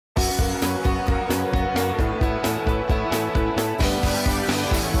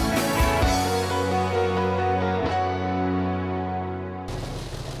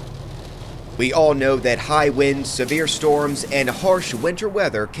We all know that high winds, severe storms, and harsh winter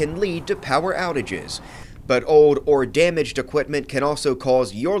weather can lead to power outages. But old or damaged equipment can also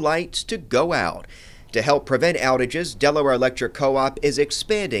cause your lights to go out. To help prevent outages, Delaware Electric Co-op is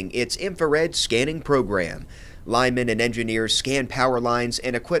expanding its infrared scanning program. Linemen and engineers scan power lines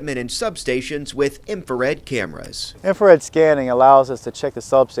and equipment in substations with infrared cameras. Infrared scanning allows us to check the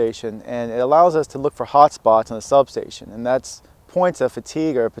substation, and it allows us to look for hot spots on the substation, and that's points of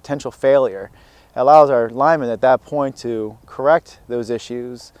fatigue or potential failure. It allows our linemen at that point to correct those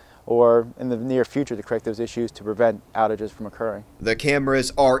issues, or in the near future to correct those issues to prevent outages from occurring. The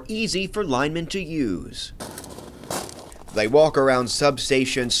cameras are easy for linemen to use. They walk around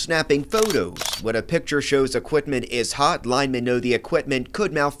substations snapping photos. When a picture shows equipment is hot, linemen know the equipment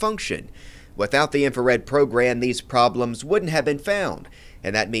could malfunction. Without the infrared program, these problems wouldn't have been found,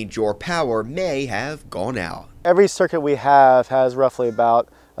 and that means your power may have gone out. Every circuit we have has roughly about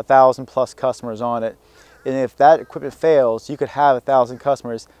 1,000 plus customers on it, and if that equipment fails, you could have 1,000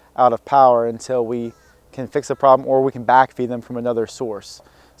 customers out of power until we can fix the problem, or we can backfeed them from another source.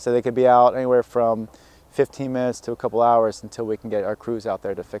 So they could be out anywhere from 15 minutes to a couple hours until we can get our crews out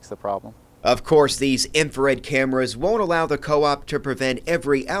there to fix the problem. Of course, these infrared cameras won't allow the co-op to prevent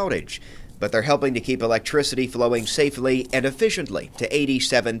every outage, but they're helping to keep electricity flowing safely and efficiently to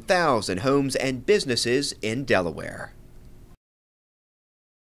 87,000 homes and businesses in Delaware.